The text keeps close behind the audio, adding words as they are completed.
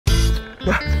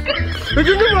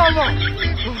真的不辣吗？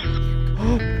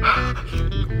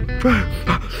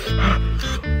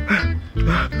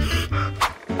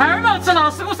二毛吃辣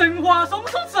是个神话，松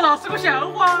松吃辣是个笑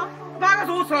话。哪个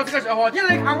说我吃了这个笑话？你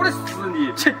来看我的实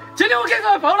力。切，今天我给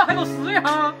各位爆了，还给我试一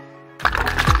下。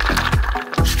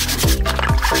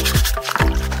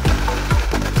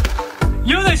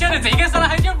有人晓得这个是哪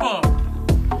海椒不？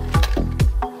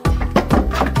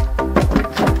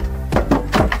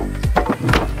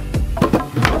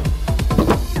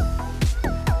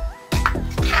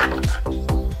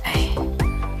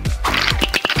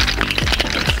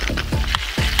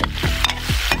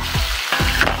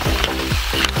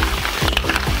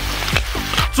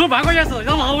煮半个小时，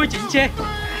让辣味进去。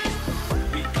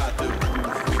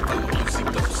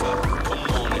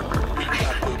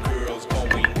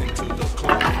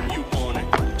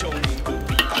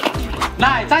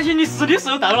来，展现你实力时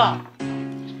候到了。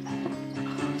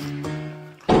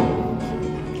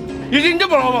一点都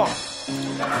不辣吗？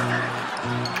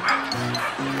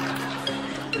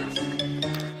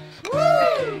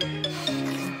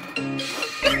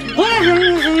我来用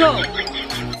用油。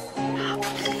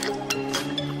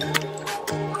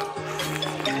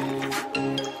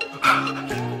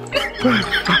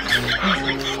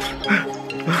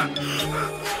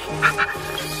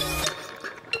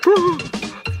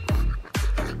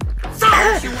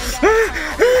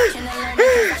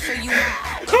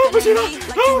不行了，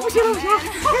不行了，不行了！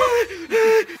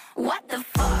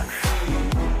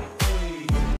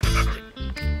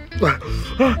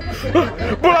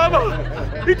不辣吗？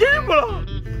一点不辣。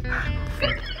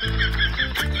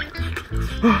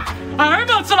二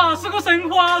毛吃辣是个神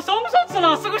话，松松吃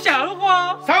辣是个笑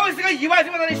话。稍微是个意外，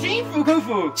就让你心服口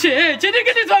服。切，今天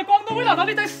给你传广东味辣，让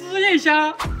你再试验一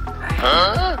下。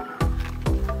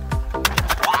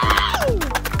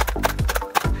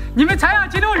你们猜下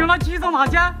今天我用了几种辣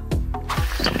椒？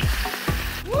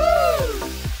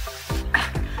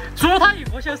煮它1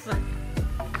个小时。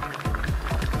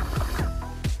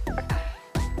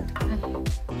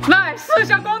来试一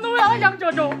下广东味辣羊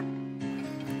角角。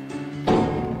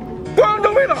广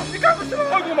东味辣，你敢不吃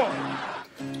哪个嘛？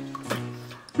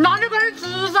那你快点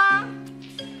吃噻！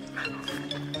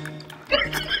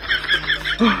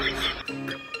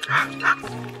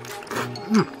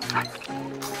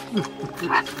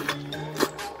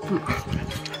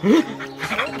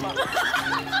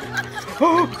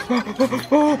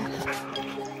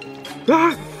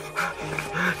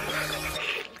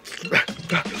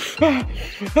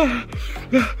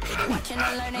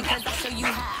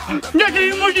你这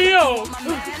听不听哦？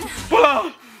不辣。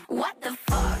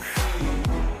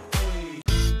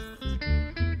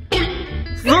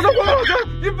这种花辣椒，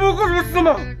你不可如此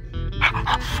嘛！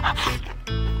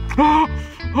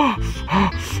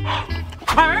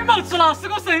二毛吃辣是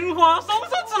个神话，松松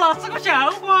吃辣是个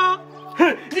笑话。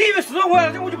哼，你以为4种花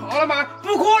辣椒我就怕了吗？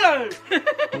不可能！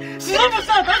是不是？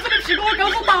但是你屁股会告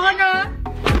诉答案。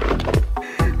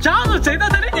加入这道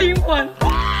菜的灵魂。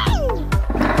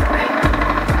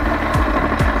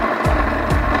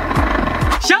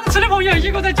想吃的朋友一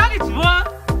个在家里做啊。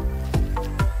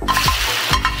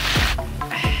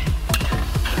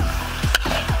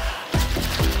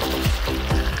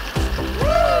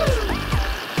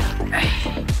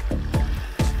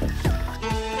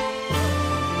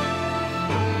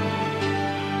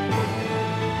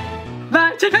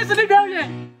来，请开始你表演。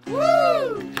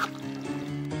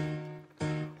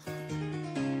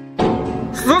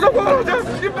4种花辣椒，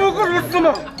你不可如此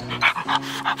嘛！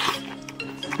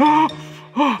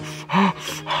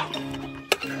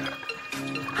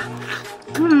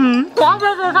挂不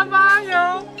了这餐饭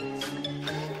哟。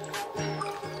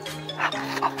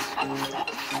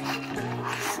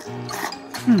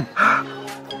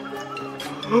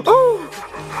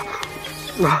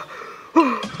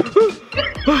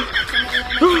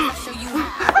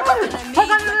我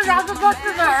感觉啥子给我吃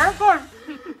2份。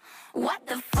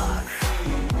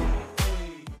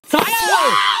啥呀？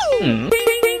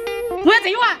我要这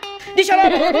一碗。你晓得吗？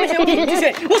我东西我不进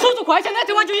去，我手速快，现在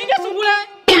这碗就应该是我的。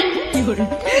有人，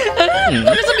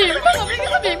我这是面包，我们应该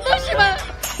是面包戏吗？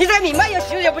你这个面包游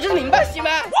戏又不就是面包戏吗？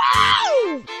哇！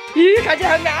咦，看起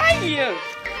来很安逸。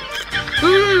你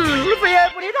肥而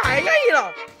不腻太安逸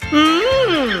了。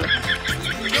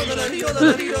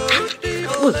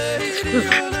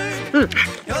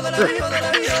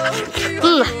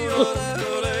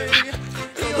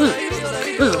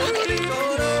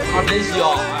好珍惜哦！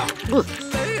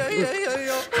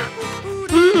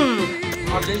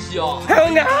好珍惜哦！好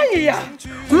安逸呀！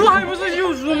我还不是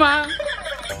有数吗？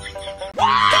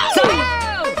走！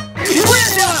我也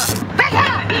是。摆开，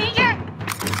你去。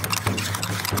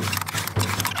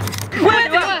我也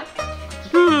是。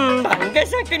该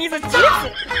想给你是鸡翅。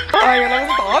哎呀，那个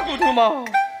是大骨头嘛。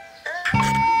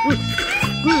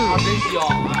真香。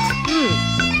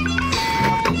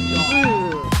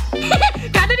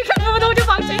看到你啃不动我就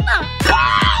放心了。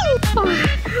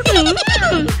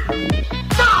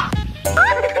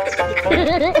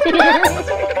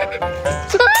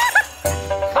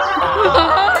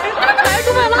太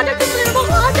过分了，哪家就是那么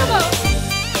花家嘛？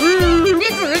你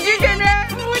自己选的。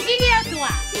我今天要做啊。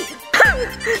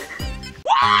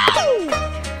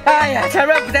哎呀，千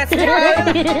万不得吃。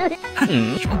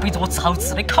又背着我吃好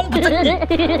吃的，看不整你，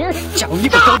叫你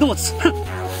不搞得我吃。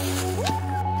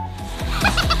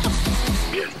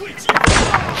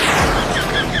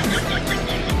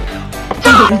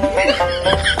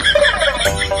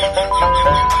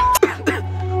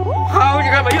好，你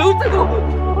看嘛，有这个，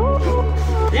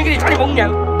你给你加点猛料。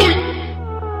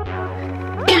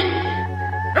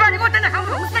老板，你给我等着，好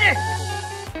弄死你！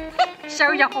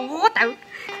小家伙我斗，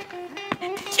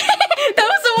都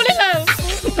是我的肉。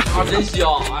真香。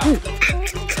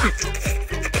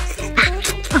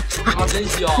真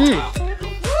香。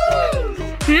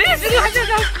这个还是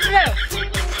好吃。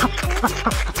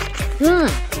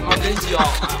真香。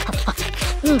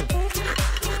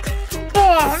哇，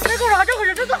这个辣椒口味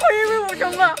真是回味无穷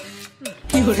啊！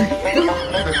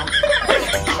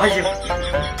哎呀，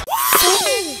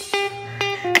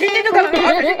天天都看到辣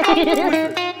椒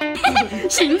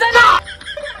现在呢？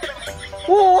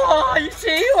哇，1000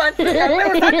万次看，没有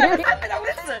3个看不到的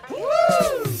事。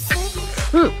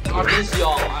真香。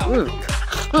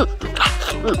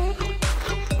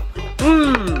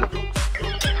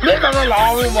你看看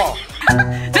辣味嘛。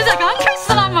这才刚开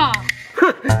始了嘛。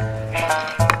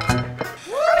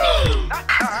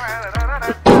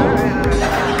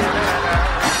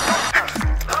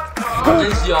真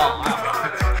香。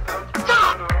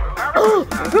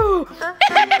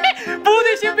不得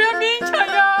行，不要勉强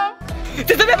呀。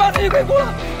这边把自己快过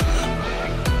了。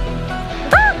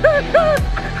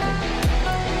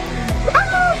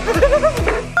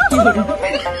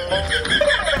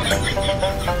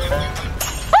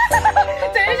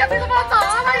这下子都把我炸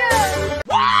了呀！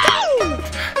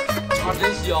真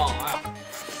香。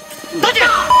大姐，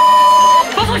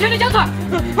把所有的交出来。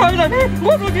好了，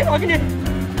我做介绍给你。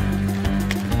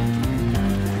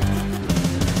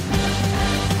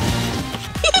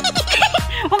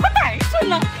我可太蠢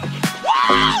了。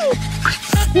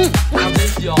真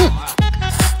香。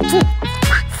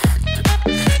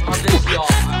真香。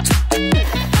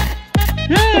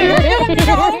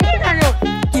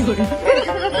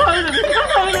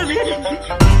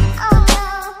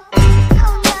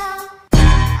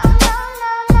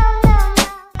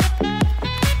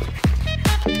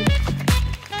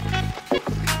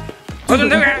我说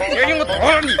这个，今天我剁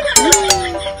了你。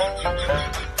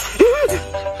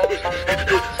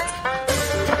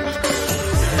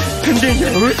肯定有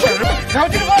事儿，然后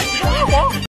这个。